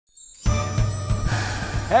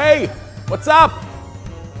Hey, what's up?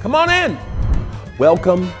 Come on in.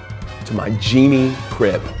 Welcome to my Genie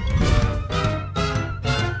crib.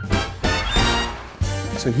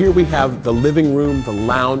 So here we have the living room, the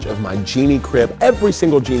lounge of my Genie crib. Every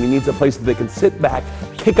single Genie needs a place that they can sit back,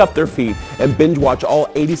 kick up their feet, and binge watch all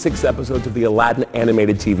 86 episodes of the Aladdin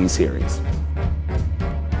animated TV series.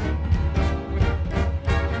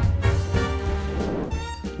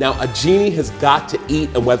 Now, a Genie has got to eat,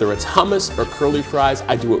 and whether it's hummus or curly fries,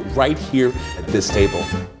 I do it right here at this table.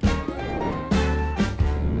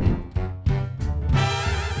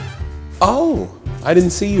 Oh, I didn't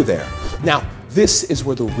see you there. Now, this is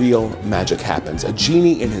where the real magic happens. A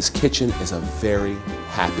Genie in his kitchen is a very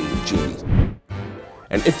happy Genie.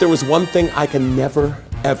 And if there was one thing I can never,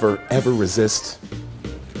 ever, ever resist,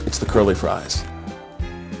 it's the curly fries.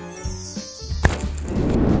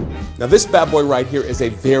 Now this bad boy right here is a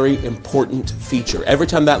very important feature. Every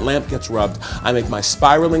time that lamp gets rubbed, I make my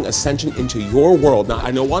spiraling ascension into your world. Now I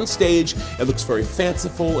know on stage it looks very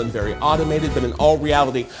fanciful and very automated, but in all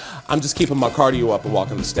reality, I'm just keeping my cardio up and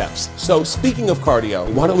walking the steps. So speaking of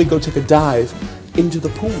cardio, why don't we go take a dive into the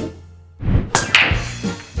pool?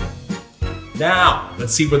 Now,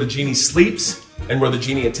 let's see where the Genie sleeps and where the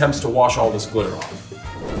Genie attempts to wash all this glitter off.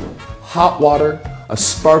 Hot water, a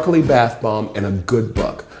sparkly bath bomb, and a good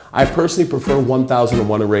book. I personally prefer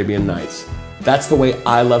 1001 Arabian Nights. That's the way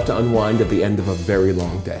I love to unwind at the end of a very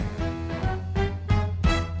long day.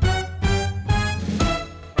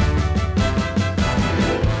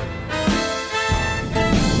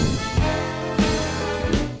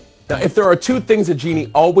 Now, if there are two things a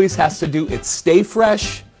Genie always has to do, it's stay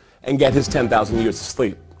fresh and get his 10,000 years of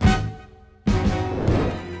sleep.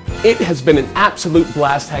 It has been an absolute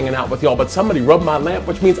blast hanging out with y'all, but somebody rubbed my lamp,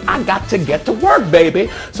 which means I got to get to work, baby.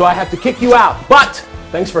 So I have to kick you out. But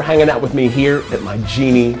thanks for hanging out with me here at my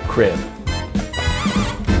Genie crib.